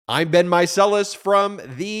I'm Ben Meiselas from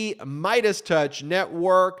the Midas Touch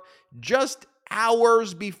Network. Just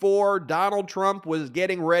hours before Donald Trump was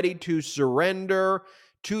getting ready to surrender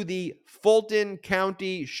to the Fulton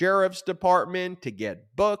County Sheriff's Department to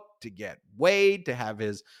get booked, to get weighed, to have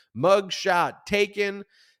his mugshot taken,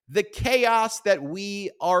 the chaos that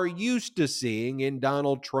we are used to seeing in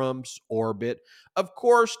Donald Trump's orbit, of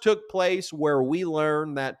course, took place where we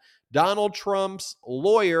learned that Donald Trump's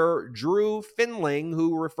lawyer, Drew Finling,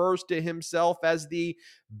 who refers to himself as the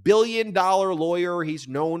billion-dollar lawyer, he's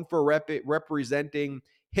known for representing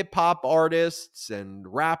hip hop artists and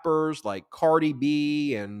rappers like Cardi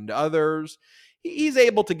B and others. He's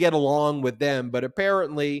able to get along with them, but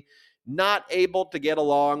apparently not able to get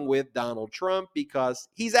along with Donald Trump because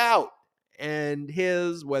he's out. And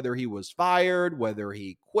whether he was fired, whether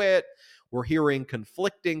he quit, we're hearing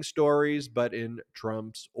conflicting stories, but in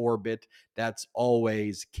Trump's orbit, that's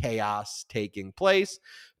always chaos taking place.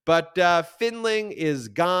 But Finling is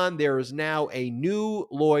gone. There is now a new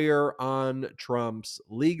lawyer on Trump's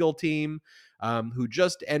legal team who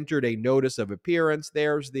just entered a notice of appearance.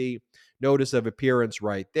 There's the notice of appearance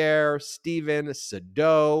right there. Stephen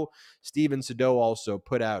Sado. Stephen Sado also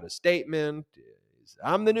put out a statement.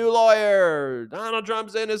 I'm the new lawyer. Donald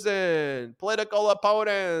Trump's innocent. Political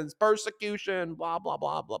opponents, persecution, blah, blah,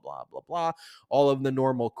 blah, blah, blah, blah, blah. All of the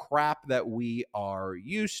normal crap that we are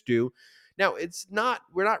used to. Now,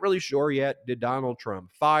 we're not really sure yet. Did Donald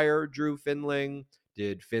Trump fire Drew Finling?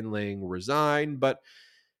 Did Finling resign? But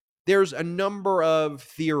there's a number of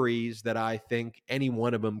theories that I think any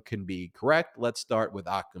one of them can be correct. Let's start with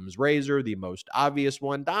Occam's razor, the most obvious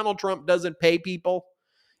one. Donald Trump doesn't pay people.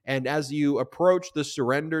 And as you approach the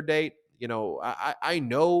surrender date, I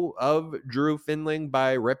know of Drew Finling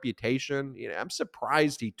by reputation. I'm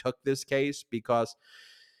surprised he took this case because,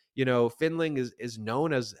 Finling is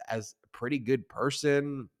known as a pretty good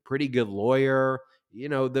person, pretty good lawyer.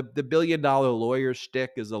 The billion-dollar lawyer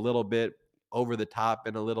shtick is a little bit over the top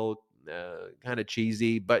and a little kind of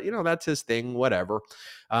cheesy, but that's his thing, whatever.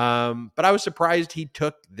 But I was surprised he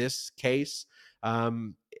took this case.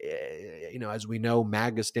 As we know,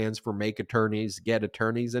 MAGA stands for make attorneys, get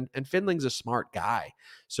attorneys, and Finling's a smart guy.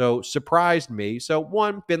 So surprised me. So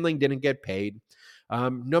one, Finling didn't get paid.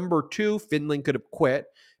 Number two, Finling could have quit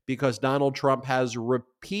because Donald Trump has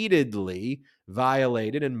repeatedly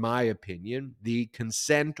violated, in my opinion, the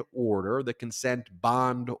consent order, the consent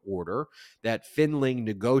bond order that Finling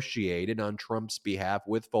negotiated on Trump's behalf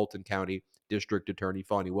with Fulton County District Attorney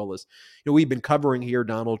Fani Willis. We've been covering here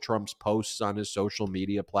Donald Trump's posts on his social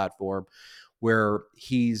media platform where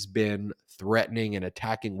he's been threatening and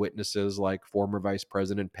attacking witnesses like former Vice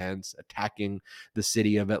President Pence, attacking the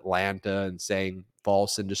city of Atlanta and saying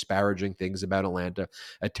false and disparaging things about Atlanta,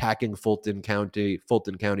 attacking Fulton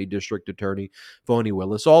County District Attorney Fani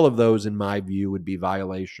Willis. All of those, in my view, would be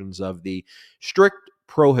violations of the strict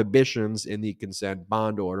prohibitions in the consent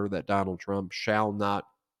bond order that Donald Trump shall not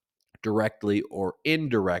directly or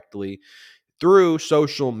indirectly through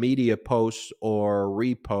social media posts or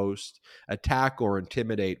reposts attack or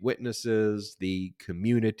intimidate witnesses, the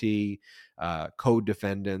community,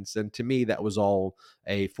 co-defendants. And to me, that was all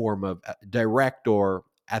a form of direct or,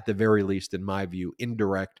 at the very least, in my view,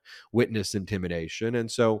 indirect witness intimidation. And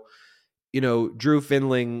so, Drew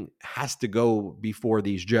Finling has to go before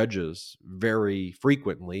these judges very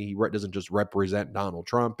frequently. He doesn't just represent Donald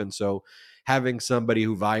Trump. And so having somebody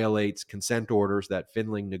who violates consent orders that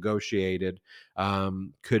Finling negotiated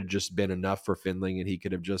could have just been enough for Finling, and he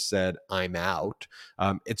could have just said, I'm out.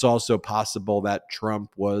 It's also possible that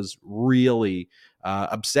Trump was really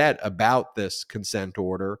upset about this consent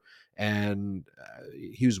order, and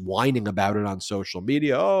he was whining about it on social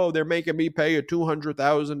media. Oh, they're making me pay a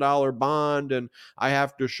 $200,000 bond and I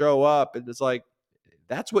have to show up. And it's like,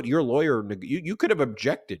 that's what your lawyer, you could have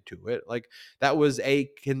objected to it. Like, that was a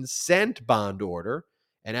consent bond order.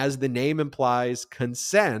 And as the name implies,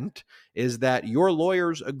 consent is that your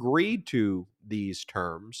lawyers agreed to these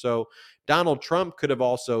terms. So Donald Trump could have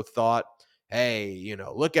also thought, hey,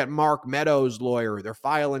 look at Mark Meadows' lawyer. They're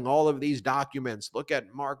filing all of these documents. Look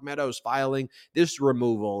at Mark Meadows filing this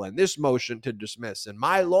removal and this motion to dismiss. And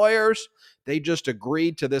my lawyers, they just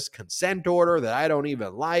agreed to this consent order that I don't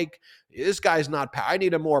even like. This guy's not, I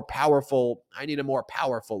need a more powerful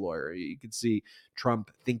lawyer. You could see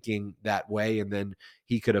Trump thinking that way, and then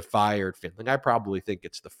he could have fired Finling. I probably think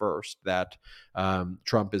it's the first that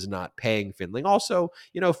Trump is not paying Finling. Also,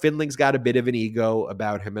 Finling's got a bit of an ego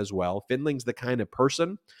about him as well. Finling's the kind of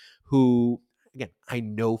person who, again, I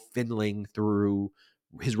know Finling through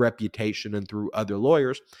his reputation and through other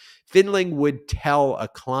lawyers, Findling would tell a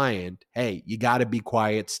client, hey, you got to be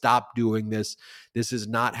quiet. Stop doing this. This is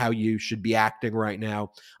not how you should be acting right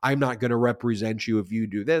now. I'm not going to represent you if you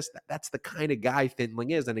do this. That's the kind of guy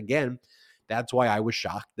Findling is. And again, that's why I was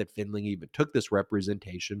shocked that Findling even took this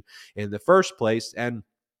representation in the first place. And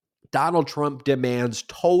Donald Trump demands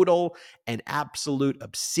total and absolute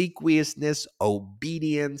obsequiousness,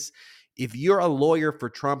 obedience. If you're a lawyer for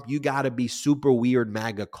Trump, you got to be super weird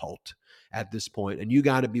MAGA cult at this point, and you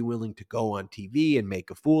got to be willing to go on TV and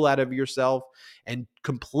make a fool out of yourself and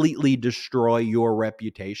completely destroy your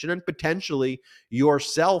reputation and potentially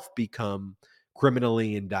yourself become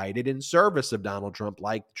criminally indicted in service of Donald Trump,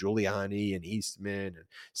 like Giuliani and Eastman and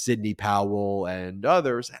Sidney Powell and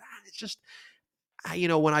others. And it's just,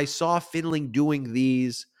 when I saw Findling doing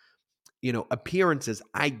these, appearances,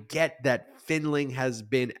 I get that Findling has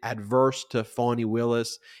been adverse to Fani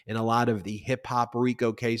Willis in a lot of the hip hop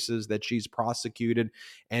RICO cases that she's prosecuted,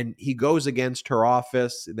 and he goes against her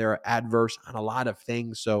office. They're adverse on a lot of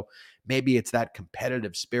things. So maybe it's that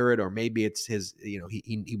competitive spirit, or maybe it's his,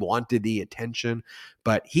 he wanted the attention,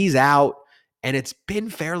 but he's out. And it's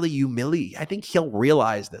been fairly humiliating. I think he'll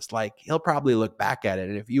realize this. Like, he'll probably look back at it.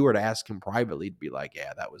 And if you were to ask him privately, he'd be like,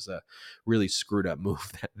 yeah, that was a really screwed up move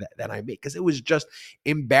that I made. Because it was just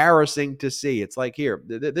embarrassing to see. It's like, here,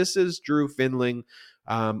 this is Drew Findling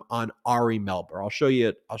on Ari Melber.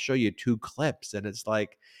 I'll show you two clips. And it's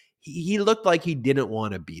like, he looked like he didn't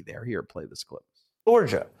want to be there. Here, play this clip.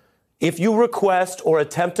 Georgia, if you request or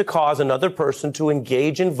attempt to cause another person to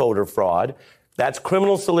engage in voter fraud, that's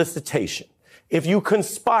criminal solicitation. If you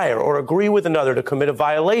conspire or agree with another to commit a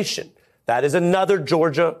violation, that is another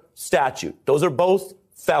Georgia statute. Those are both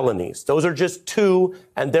felonies. Those are just two,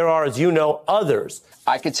 and there are, as you know, others.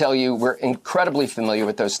 I could tell you we're incredibly familiar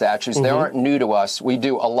with those statutes. They aren't new to us. We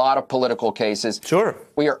do a lot of political cases. Sure.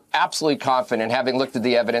 We are absolutely confident, having looked at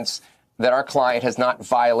the evidence, that our client has not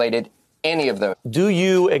violated any of those. Do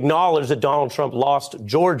you acknowledge that Donald Trump lost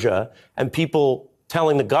Georgia and people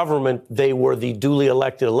telling the government they were the duly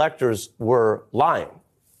elected electors were lying?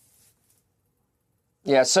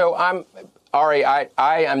 Yeah, so Ari, I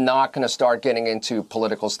am not going to start getting into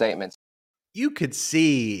political statements. You could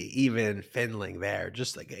see even Findling there,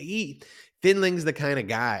 just like Findling's the kind of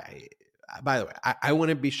guy. By the way, I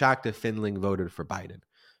wouldn't be shocked if Findling voted for Biden.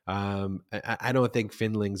 I don't think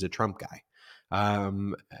Findling's a Trump guy.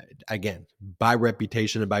 Again, by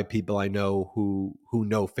reputation and by people I know who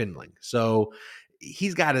know Findling. So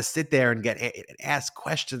he's got to sit there and ask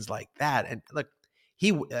questions like that. And look,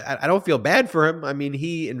 I don't feel bad for him. I mean,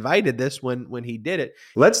 he invited this when he did it.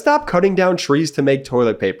 Let's stop cutting down trees to make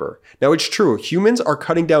toilet paper. Now, it's true, humans are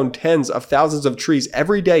cutting down tens of thousands of trees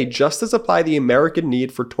every day just to supply the American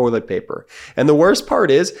need for toilet paper. And the worst part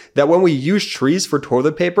is that when we use trees for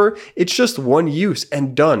toilet paper, it's just one use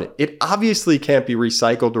and done. It obviously can't be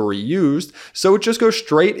recycled or reused, so it just goes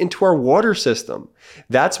straight into our water system.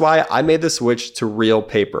 That's why I made the switch to real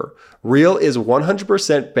paper. Real is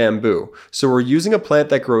 100% bamboo, so we're using a plant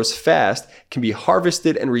that grows fast, can be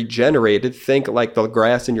harvested and regenerated, think like the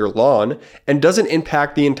grass in your lawn, and doesn't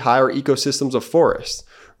impact the entire ecosystems of forests.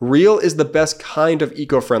 Real is the best kind of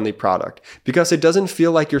eco-friendly product because it doesn't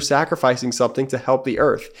feel like you're sacrificing something to help the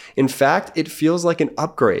earth. In fact, it feels like an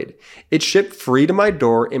upgrade. It's shipped free to my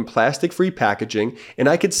door in plastic-free packaging, and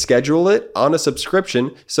I could schedule it on a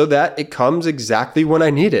subscription so that it comes exactly when I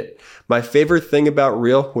need it. My favorite thing about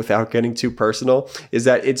Real, without getting too personal, is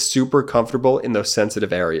that it's super comfortable in those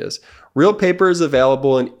sensitive areas. Real paper is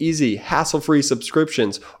available in easy, hassle-free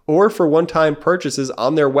subscriptions or for one-time purchases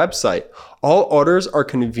on their website. All orders are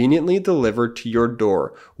conveniently delivered to your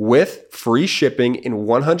door with free shipping in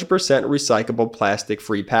 100% recyclable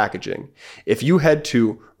plastic-free packaging. If you head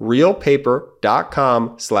to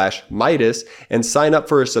realpaper.com/Midas and sign up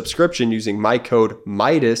for a subscription using my code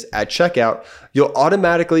Midas at checkout, you'll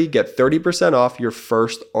automatically get 30% off your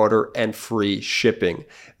first order and free shipping.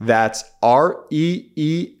 That's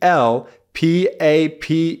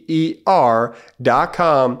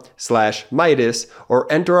realpaper.com/Midas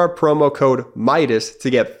or enter our promo code Midas to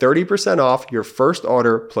get 30% off your first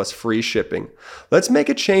order plus free shipping. Let's make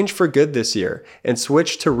a change for good this year and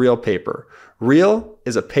switch to Real Paper. Real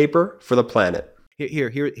is a paper for the planet.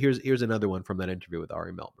 Here's another one from that interview with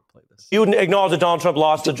Ari Melber. Play this. You acknowledge that Donald Trump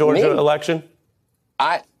lost the Georgia election?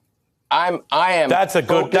 I am. That's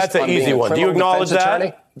an easy one. Do you acknowledge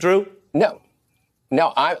that, Drew? No,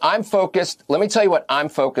 I'm focused. Let me tell you what I'm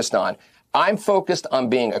focused on. I'm focused on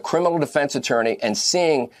being a criminal defense attorney and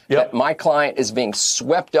seeing that my client is being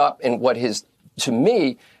swept up in what has, to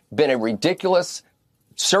me, been a ridiculous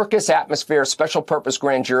circus atmosphere, special purpose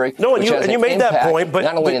grand jury. No, and you made that point, but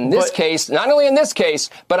not only in this case,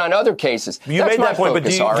 but on other cases. You made that point, but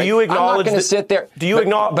do you acknowledge? I'm not going to sit there. Do you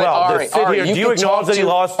acknowledge? But Ari, do you acknowledge that he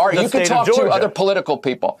lost the state of Georgia? You can talk to other political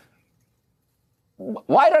people.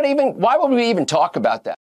 Why would we even talk about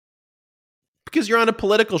that? Because you're on a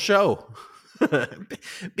political show.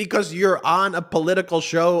 Because you're on a political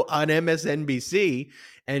show on MSNBC.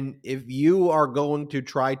 And if you are going to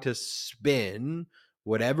try to spin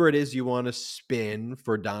whatever it is you want to spin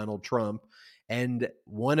for Donald Trump, and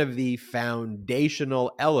one of the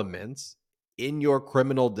foundational elements in your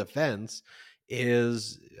criminal defense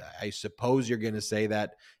is, I suppose you're going to say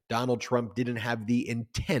that Donald Trump didn't have the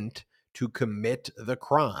intent to commit the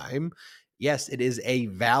crime. Yes, it is a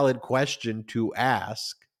valid question to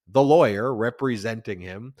ask the lawyer representing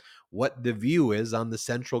him what the view is on the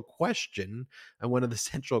central question, and one of the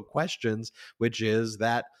central questions, which is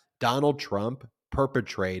that Donald Trump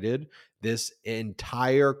perpetrated this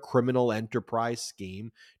entire criminal enterprise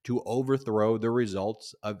scheme to overthrow the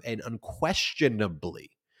results of an unquestionably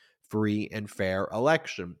free and fair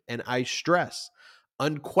election. And I stress,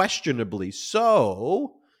 unquestionably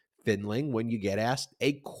so, Finling, when you get asked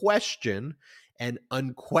a question, and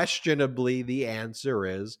unquestionably the answer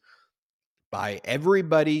is, by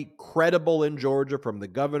everybody credible in Georgia, from the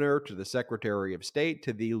governor to the secretary of state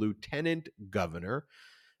to the lieutenant governor,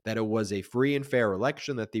 that it was a free and fair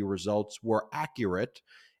election, that the results were accurate,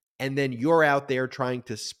 and then you're out there trying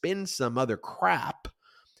to spin some other crap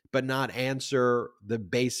but not answer the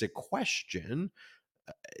basic question,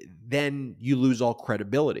 then you lose all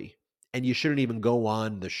credibility. And you shouldn't even go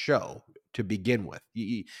on the show to begin with.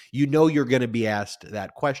 You know you're going to be asked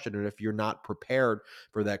that question, and if you're not prepared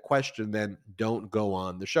for that question, then don't go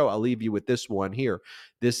on the show. I'll leave you with this one here.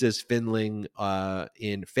 This is Finling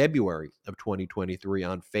in February of 2023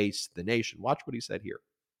 on Face the Nation. Watch what he said here.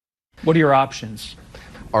 What are your options?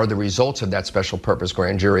 Are the results of that special purpose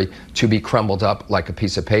grand jury to be crumbled up like a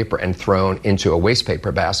piece of paper and thrown into a waste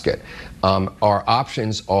paper basket? Our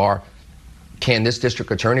options are, can this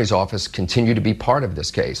district attorney's office continue to be part of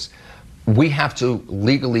this case? We have to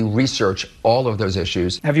legally research all of those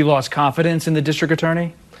issues. Have you lost confidence in the district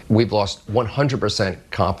attorney? We've lost 100%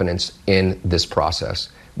 confidence in this process.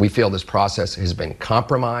 We feel this process has been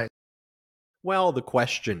compromised. Well, the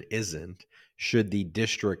question isn't, should the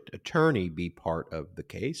district attorney be part of the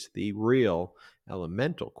case? The real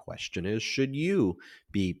elemental question is, should you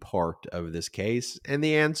be part of this case? And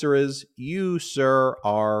the answer is, you, sir,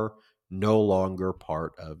 are no longer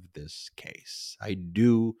part of this case. I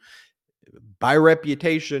do, by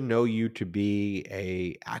reputation, know you to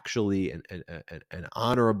be actually an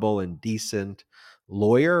honorable and decent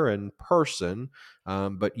lawyer and person,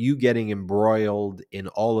 but you getting embroiled in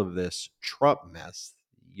all of this Trump mess,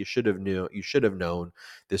 you should have known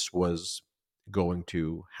this was going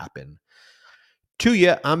to happen to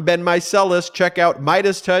you. I'm Ben Meiselas. Check out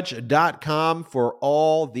MeidasTouch.com for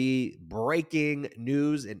all the breaking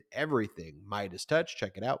news and everything Midas Touch.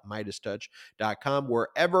 Check it out, MeidasTouch.com.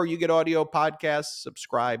 Wherever you get audio podcasts,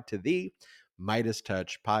 subscribe to the Midas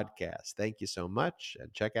Touch podcast. Thank you so much,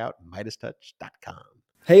 and check out MeidasTouch.com.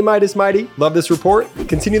 Hey Midas Mighty, love this report?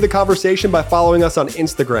 Continue the conversation by following us on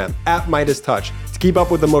Instagram @MeidasTouch to keep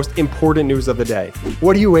up with the most important news of the day.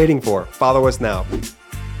 What are you waiting for? Follow us now.